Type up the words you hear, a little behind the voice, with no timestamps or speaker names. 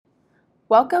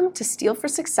Welcome to Steel for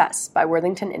Success by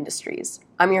Worthington Industries.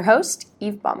 I'm your host,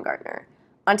 Eve Baumgartner.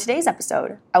 On today's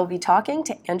episode, I will be talking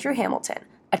to Andrew Hamilton,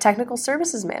 a technical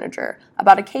services manager,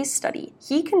 about a case study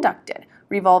he conducted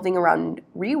revolving around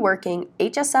reworking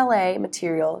HSLA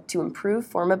material to improve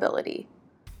formability.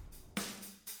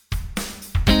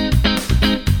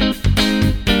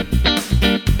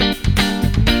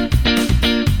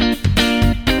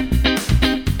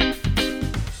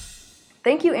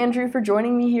 Thank you, Andrew, for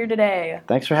joining me here today.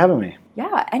 Thanks for having me.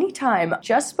 Yeah, anytime.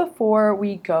 Just before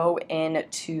we go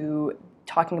into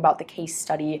talking about the case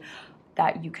study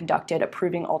that you conducted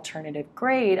approving alternative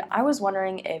grade, I was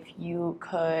wondering if you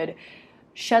could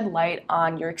shed light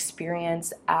on your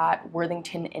experience at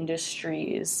Worthington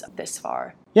Industries this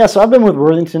far. Yeah, so I've been with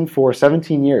Worthington for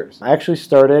 17 years. I actually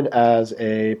started as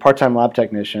a part-time lab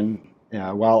technician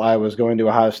while I was going to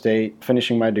Ohio State,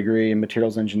 finishing my degree in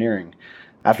materials engineering.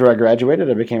 After I graduated,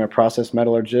 I became a process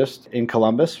metallurgist in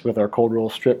Columbus with our cold roll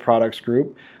strip products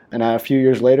group. And a few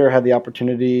years later, I had the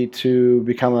opportunity to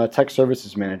become a tech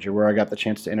services manager where I got the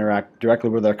chance to interact directly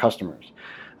with our customers.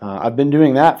 I've been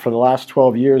doing that for the last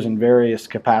 12 years in various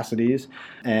capacities.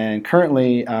 And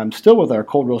currently, I'm still with our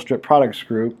cold roll strip products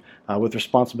group with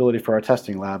responsibility for our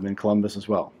testing lab in Columbus as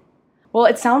well. Well,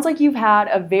 it sounds like you've had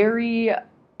a very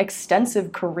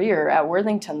extensive career at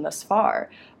Worthington thus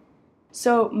far.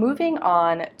 So moving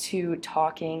on to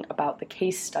talking about the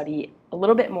case study a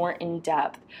little bit more in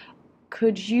depth,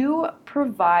 could you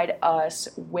provide us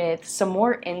with some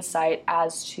more insight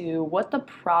as to what the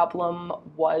problem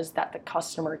was that the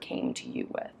customer came to you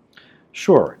with?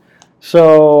 Sure.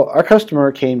 So our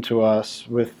customer came to us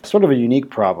with sort of a unique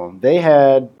problem. They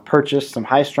had purchased some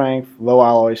high-strength,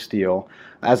 low-alloy steel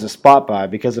as a spot buy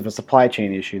because of a supply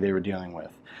chain issue they were dealing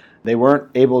with. They weren't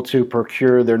able to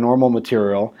procure their normal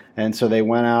material, and so they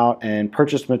went out and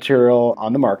purchased material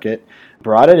on the market,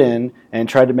 brought it in, and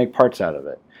tried to make parts out of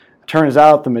it. Turns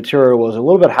out the material was a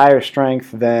little bit higher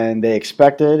strength than they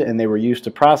expected and they were used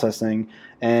to processing,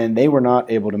 and they were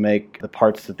not able to make the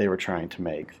parts that they were trying to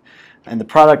make. And the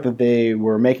product that they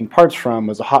were making parts from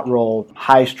was a hot roll,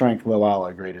 high-strength,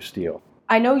 low-alloy grade of steel.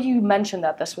 I know you mentioned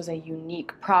that this was a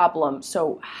unique problem,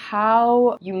 so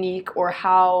how unique or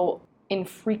how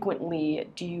infrequently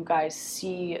do you guys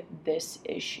see this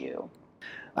issue?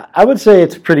 I would say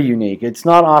it's pretty unique. It's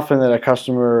not often that a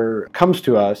customer comes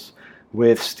to us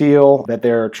with steel that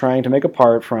they're trying to make a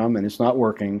part from and it's not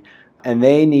working, and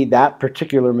they need that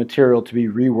particular material to be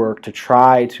reworked to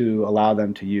try to allow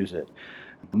them to use it.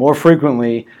 More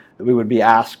frequently, we would be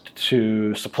asked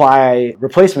to supply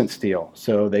replacement steel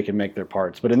so they can make their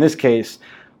parts. But in this case,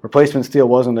 replacement steel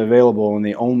wasn't available, and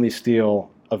the only steel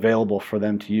available for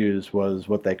them to use was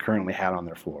what they currently had on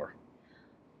their floor.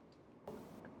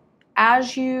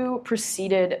 As you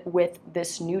proceeded with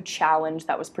this new challenge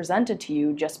that was presented to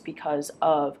you just because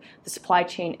of the supply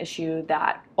chain issue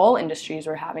that all industries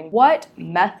were having, what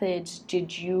methods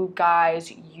did you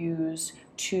guys use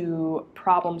to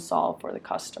problem solve for the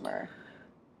customer?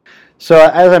 So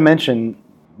as I mentioned,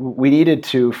 we needed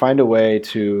to find a way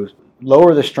to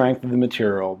lower the strength of the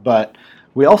material, but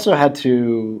we also had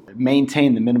to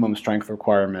maintain the minimum strength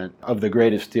requirement of the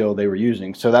grade of steel they were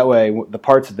using, so that way the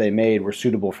parts that they made were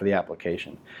suitable for the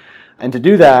application. And to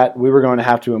do that, we were going to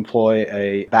have to employ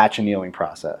a batch annealing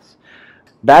process.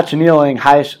 Batch annealing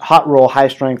hot roll,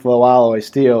 high-strength, low-alloy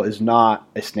steel is not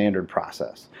a standard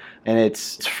process. And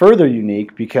it's further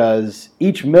unique because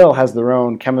each mill has their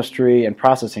own chemistry and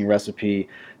processing recipe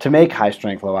to make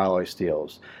high-strength, low-alloy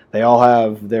steels. They all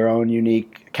have their own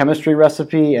unique chemistry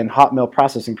recipe and hot mill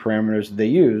processing parameters that they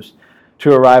use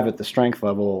to arrive at the strength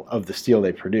level of the steel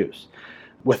they produce.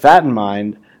 With that in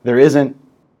mind, there isn't,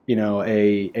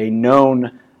 a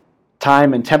known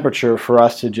time and temperature for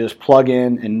us to just plug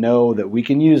in and know that we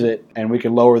can use it and we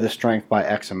can lower the strength by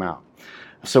X amount.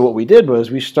 So what we did was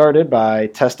we started by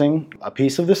testing a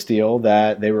piece of the steel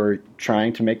that they were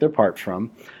trying to make their part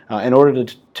from in order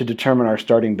to determine our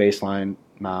starting baseline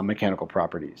mechanical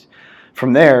properties.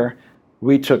 From there,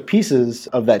 we took pieces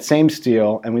of that same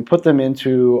steel and we put them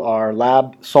into our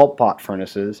lab salt pot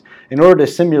furnaces in order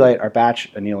to simulate our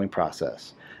batch annealing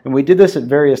process. And we did this at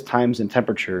various times and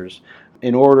temperatures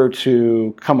in order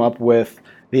to come up with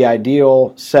the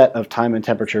ideal set of time and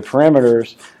temperature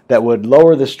parameters that would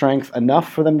lower the strength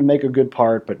enough for them to make a good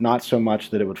part, but not so much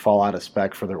that it would fall out of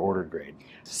spec for their ordered grade.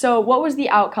 So what was the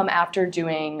outcome after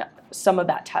doing some of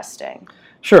that testing?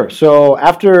 Sure. So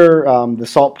after the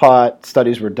salt pot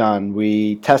studies were done,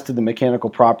 we tested the mechanical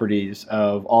properties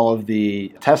of all of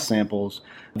the test samples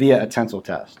via a tensile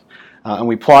test. And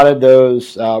we plotted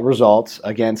those results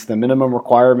against the minimum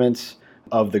requirements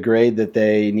of the grade that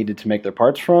they needed to make their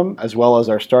parts from, as well as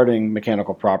our starting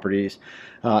mechanical properties.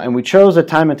 And we chose a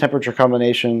time and temperature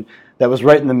combination that was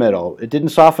right in the middle. It didn't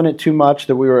soften it too much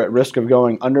that we were at risk of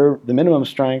going under the minimum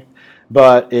strength,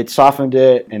 but it softened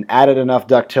it and added enough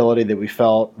ductility that we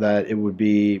felt that it would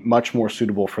be much more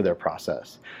suitable for their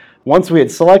process. Once we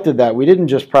had selected that, we didn't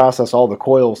just process all the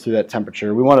coils through that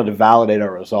temperature. We wanted to validate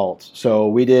our results. So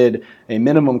we did a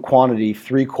minimum quantity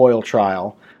 3-coil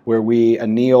trial where we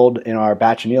annealed in our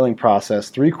batch annealing process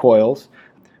 3 coils.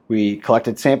 We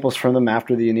collected samples from them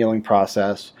after the annealing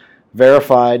process,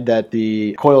 verified that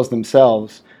the coils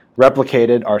themselves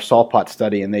replicated our salt pot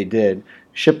study, and they did,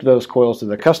 shipped those coils to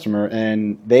the customer,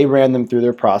 and they ran them through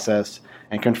their process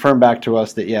and confirmed back to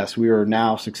us that yes, we are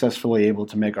now successfully able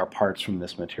to make our parts from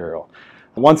this material.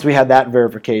 Once we had that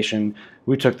verification,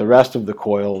 we took the rest of the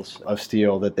coils of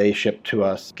steel that they shipped to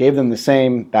us, gave them the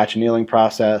same batch annealing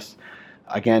process,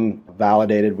 again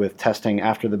validated with testing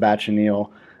after the batch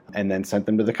anneal, and then sent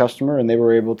them to the customer, and they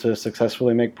were able to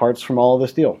successfully make parts from all of the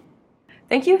steel.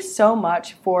 Thank you so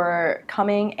much for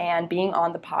coming and being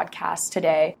on the podcast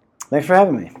today. Thanks for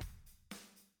having me.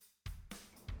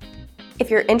 If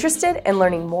you're interested in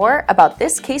learning more about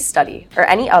this case study or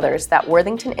any others that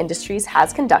Worthington Industries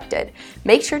has conducted,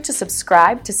 make sure to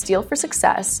subscribe to Steel for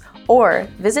Success or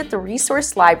visit the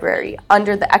resource library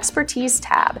under the Expertise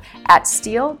tab at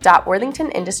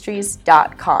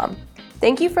steel.worthingtonindustries.com.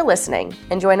 Thank you for listening,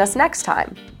 and join us next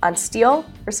time on Steel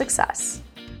for Success.